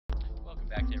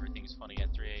back to Everything's Funny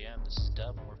at 3 a.m. This is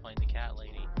Dub, and we're playing the Cat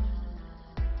Lady.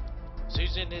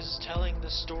 Susan is telling the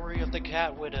story of the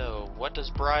Cat Widow. What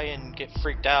does Brian get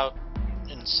freaked out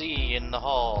and see in the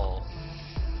hall?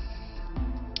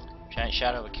 Giant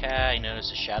shadow of a cat. He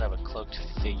noticed a shadow of a cloaked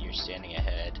figure standing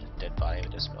ahead. Dead body of a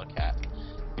dispelled cat.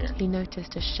 Here. He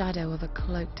noticed a shadow of a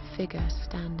cloaked figure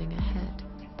standing ahead.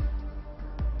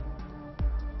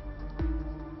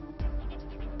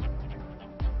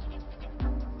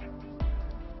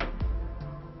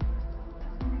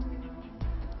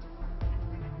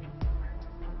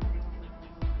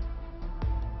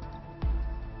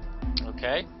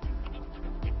 Okay.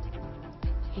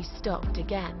 He stopped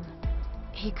again.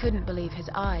 He couldn't believe his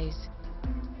eyes.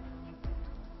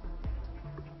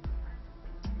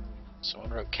 Someone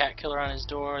wrote cat killer on his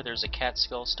door. There's a cat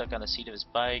skull stuck on the seat of his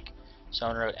bike.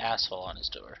 Someone wrote asshole on his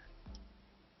door.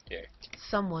 Here.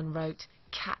 Someone wrote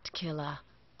cat killer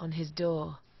on his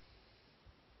door.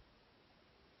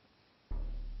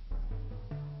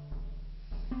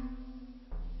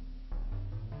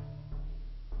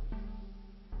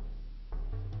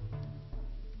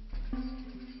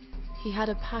 He had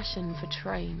a passion for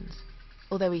trains.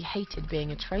 Although he hated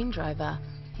being a train driver,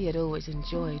 he had always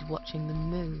enjoyed watching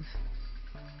them move.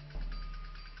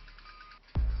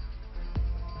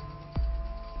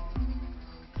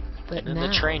 But And then now,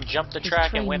 the train jumped the his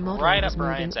track train and went model right was up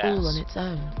Brian's moving all ass. on its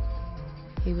own.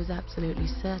 He was absolutely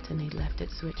certain he'd left it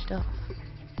switched off.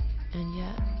 And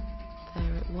yet,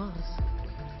 there it was,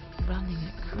 running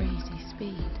at crazy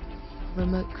speed.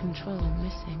 Remote control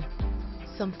missing.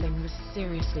 Something was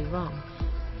seriously wrong.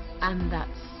 And that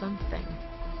something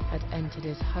had entered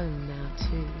his home now,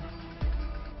 too.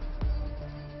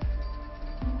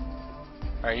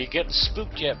 Are you getting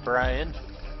spooked yet, Brian?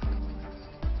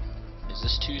 Is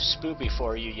this too spooky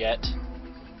for you yet?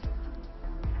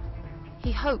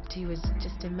 He hoped he was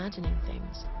just imagining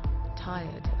things,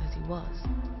 tired as he was.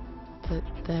 But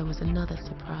there was another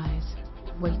surprise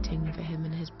waiting for him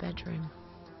in his bedroom.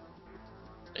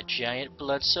 A giant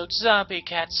blood-soaked zombie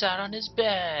cat sat on his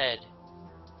bed.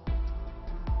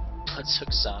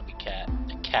 Blood-soaked zombie cat.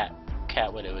 The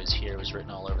cat widow is here was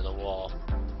written all over the wall.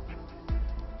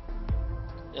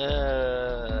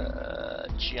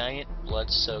 Giant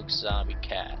blood-soaked zombie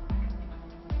cat.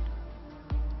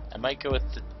 I might go with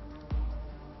the...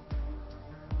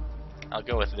 I'll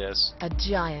go with this. A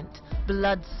giant,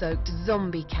 blood-soaked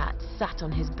zombie cat sat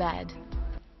on his bed.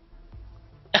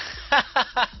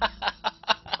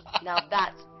 Now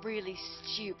that's really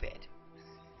stupid.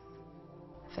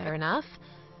 Fair enough.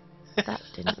 That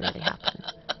didn't really happen.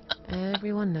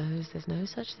 Everyone knows there's no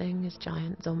such thing as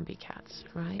giant zombie cats,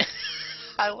 right?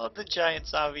 I love the giant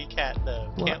zombie cat,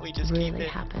 though. Can't we just really keep it?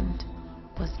 happened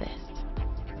was this.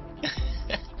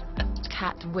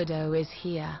 Cat Widow is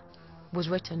here, was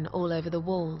written all over the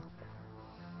wall.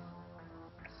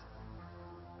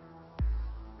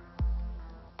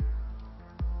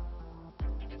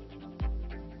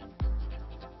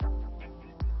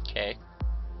 Okay.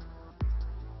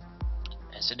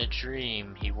 As in a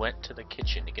dream, he went to the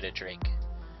kitchen to get a drink.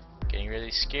 Getting really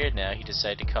scared now, he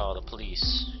decided to call the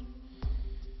police.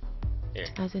 Here.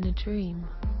 As in a dream,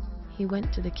 he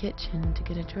went to the kitchen to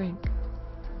get a drink.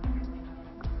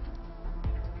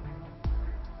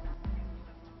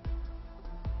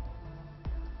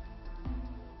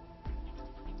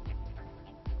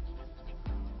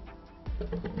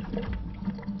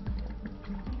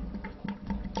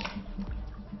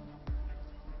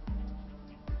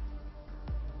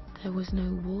 There was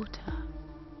no water.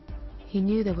 He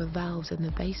knew there were valves in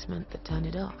the basement that turned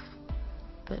it off,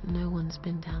 but no one's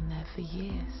been down there for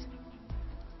years.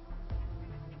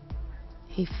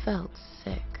 He felt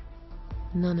sick.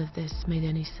 None of this made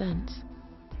any sense.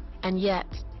 And yet,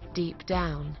 deep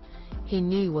down, he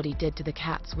knew what he did to the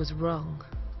cats was wrong.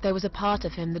 There was a part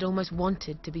of him that almost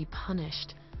wanted to be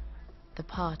punished. The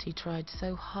part he tried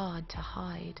so hard to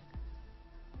hide.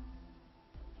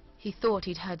 He thought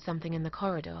he'd heard something in the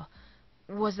corridor.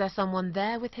 Was there someone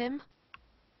there with him?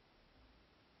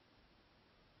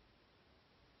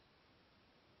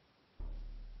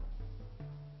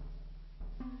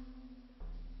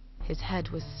 His head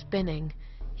was spinning.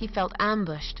 He felt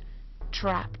ambushed,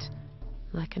 trapped,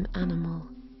 like an animal.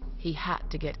 He had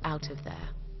to get out of there.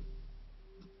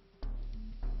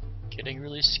 Getting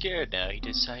really scared now, he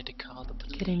decided to call the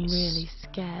police. Getting really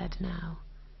scared now,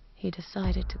 he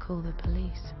decided to call the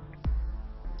police.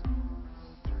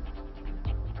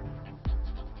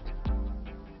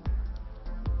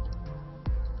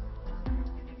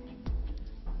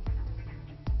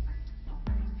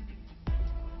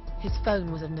 His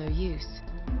phone was of no use.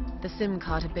 The SIM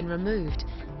card had been removed,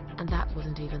 and that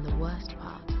wasn't even the worst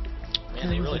part. Man,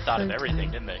 There they was really a thought of photo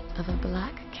everything, didn't they? of a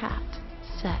black cat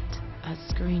set as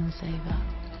screensaver.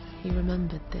 He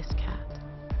remembered this cat.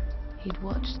 He'd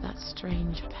watched that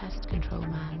strange pest control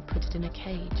man put it in a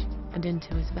cage and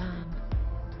into his van.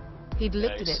 He'd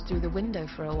looked at Nice. it through the window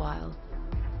for a while,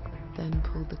 then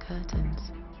pulled the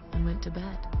curtains and went to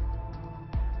bed.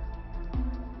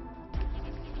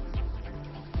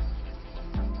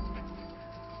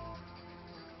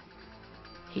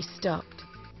 He stopped,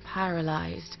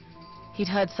 paralyzed. He'd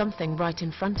heard something right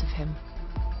in front of him.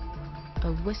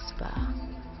 A whisper.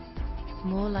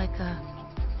 More like a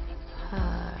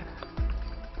purr.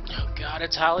 Oh God,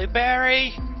 it's Halle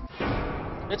Berry!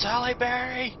 It's Halle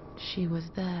Berry! She was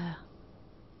there,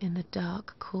 in the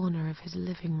dark corner of his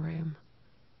living room,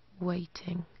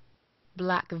 waiting.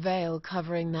 Black veil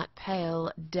covering that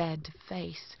pale, dead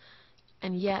face.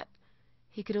 And yet,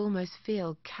 he could almost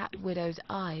feel Cat Widow's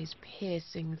eyes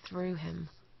piercing through him.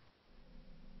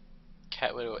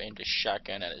 Cat Widow aimed a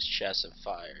shotgun at his chest and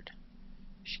fired.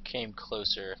 She came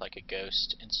closer like a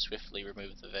ghost and swiftly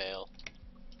removed the veil.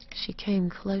 She came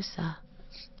closer,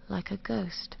 like a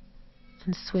ghost,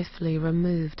 and swiftly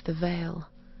removed the veil.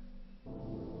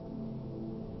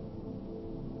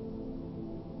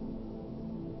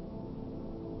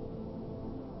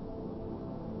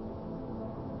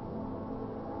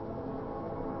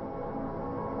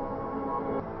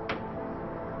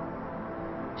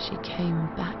 She came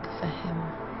back for him,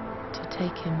 to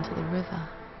take him to the river,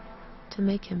 to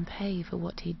make him pay for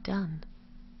what he'd done.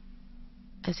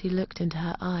 As he looked into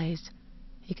her eyes,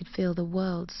 he could feel the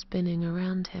world spinning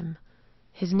around him,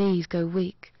 his knees go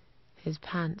weak, his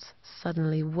pants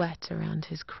suddenly wet around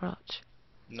his crotch.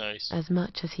 Nice. As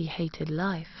much as he hated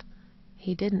life,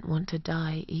 he didn't want to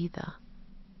die either.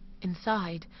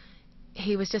 Inside,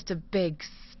 he was just a big,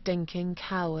 stinking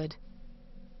coward.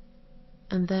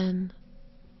 And then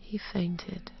he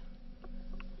fainted.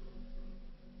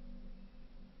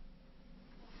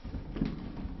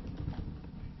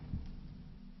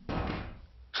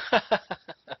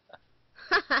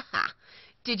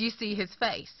 Did you see his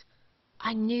face?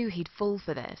 I knew he'd fall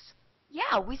for this.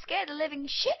 Yeah, we scared the living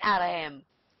shit out of him.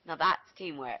 Now that's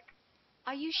teamwork.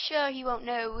 Are you sure he won't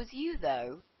know it was you,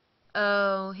 though?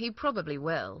 Oh, he probably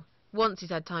will, once he's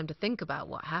had time to think about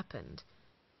what happened.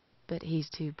 But he's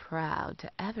too proud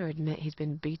to ever admit he's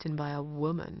been beaten by a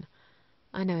woman.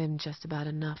 I know him just about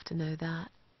enough to know that.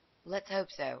 Let's hope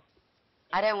so.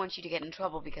 I don't want you to get in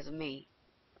trouble because of me.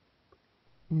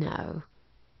 No.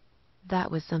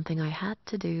 That was something I had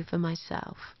to do for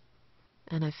myself.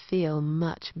 And I feel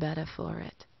much better for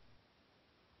it.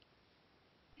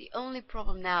 The only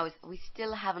problem now is that we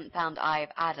still haven't found Eye of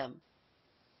Adam.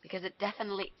 Because it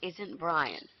definitely isn't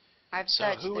Brian. I've So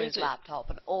searched who through is his it? laptop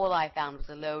and all I found was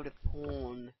a load of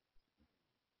porn.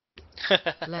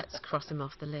 Let's cross him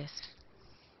off the list.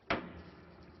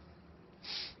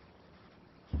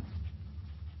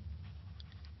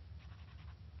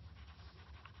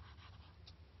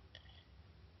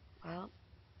 Well,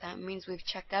 that means we've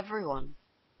checked everyone.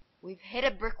 We've hit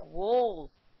a brick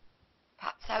wall.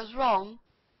 Perhaps I was wrong.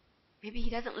 Maybe he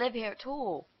doesn't live here at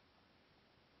all.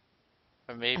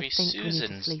 Or maybe I think we need to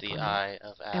Susan's sleep the on it. Eye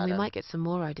of Adam. And we might get some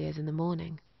more ideas in the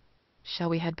morning. Shall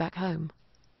we head back home?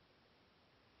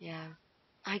 Yeah,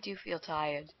 I do feel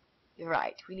tired. You're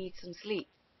right, we need some sleep.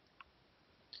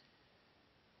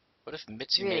 What if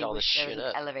Mitzi made Really all this wish there was shit an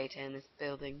up? elevator in this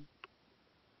building.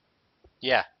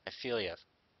 Yeah, I feel you.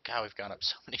 God, we've gone up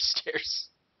so many stairs.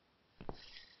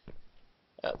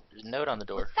 Oh, there's a note on the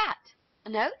door. What's that? A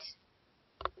note?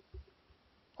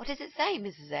 What does it say,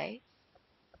 Mrs. A?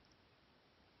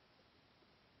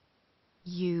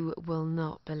 You will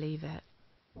not believe it.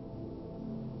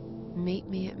 Meet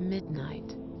me at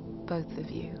midnight, both of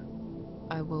you.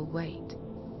 I will wait.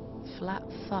 Flat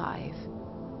 5.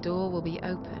 Door will be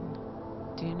open.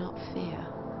 Do not fear.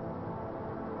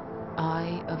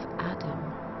 Eye of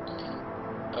Adam.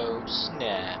 Oh,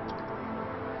 snap.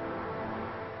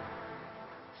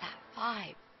 Flat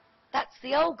 5. That's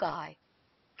the old guy.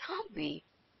 Can't be.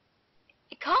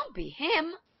 It can't be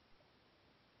him.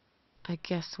 I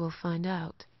guess we'll find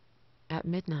out. At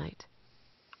midnight.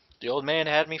 The old man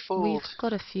had me We've fooled.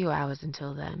 got a few hours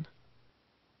until then.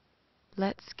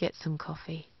 Let's get some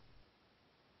coffee.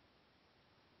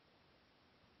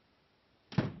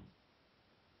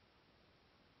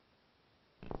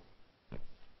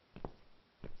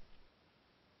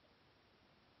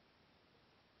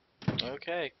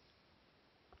 Okay.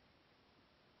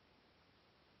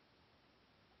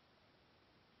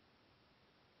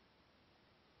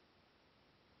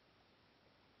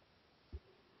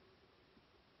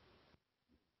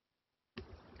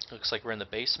 Looks like we're in the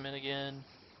basement again.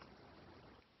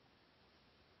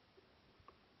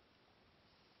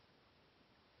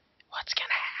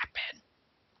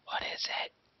 is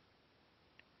it?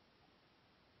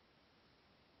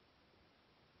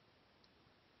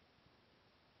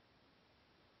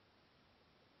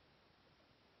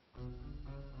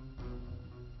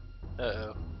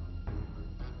 Uh-oh.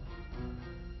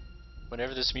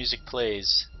 Whenever this music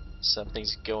plays,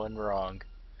 something's going wrong.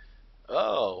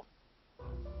 Oh!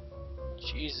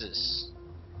 Jesus.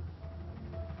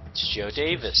 It's Joe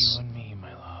Davis. Just you and me,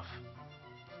 my love.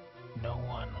 No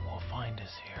one will find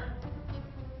us here.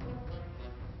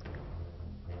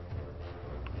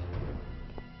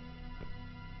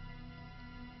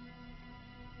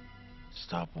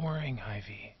 Stop worrying,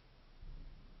 Ivy.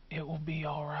 It will be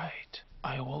all right.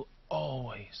 I will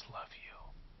always love you.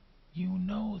 You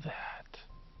know that.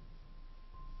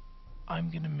 I'm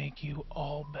gonna make you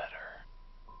all better.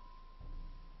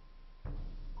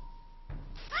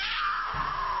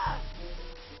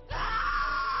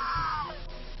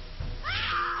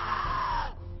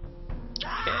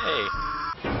 Okay.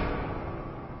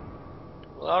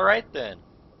 Well, alright then.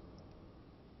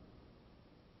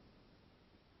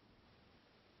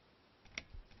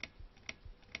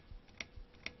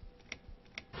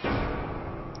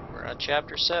 We're on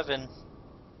chapter 7.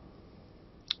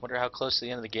 Wonder how close to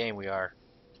the end of the game we are.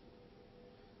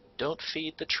 Don't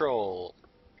feed the troll.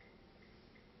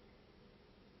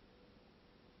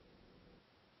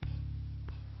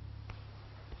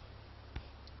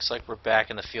 Looks like we're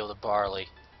back in the field of barley.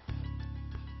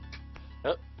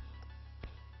 Oh.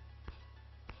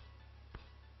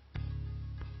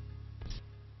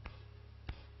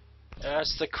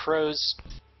 That's the crow's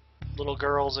little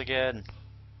girls again.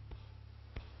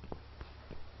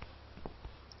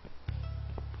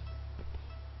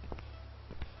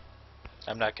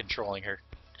 I'm not controlling her.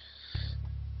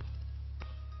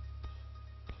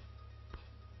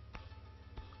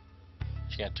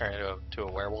 She's gonna turn into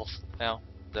a werewolf now?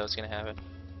 Is that what's gonna happen?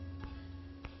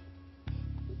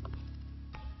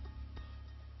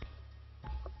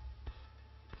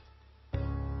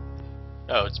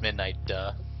 Oh, it's midnight,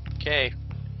 duh. Okay.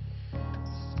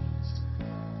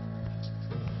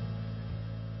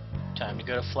 Time to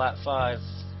go to flat 5.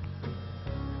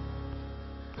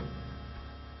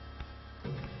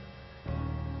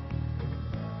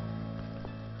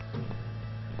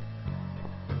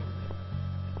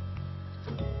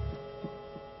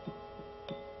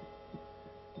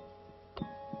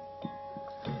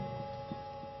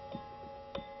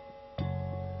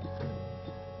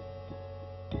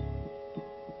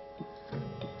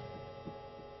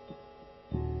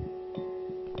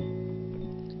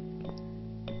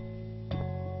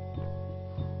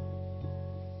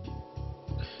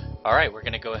 Alright, we're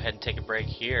going to go ahead and take a break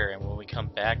here, and when we come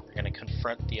back, we're going to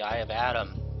confront the Eye of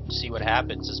Adam, see what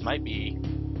happens. This might be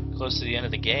close to the end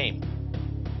of the game.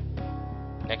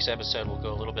 Next episode will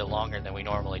go a little bit longer than we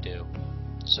normally do,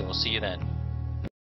 so we'll see you then.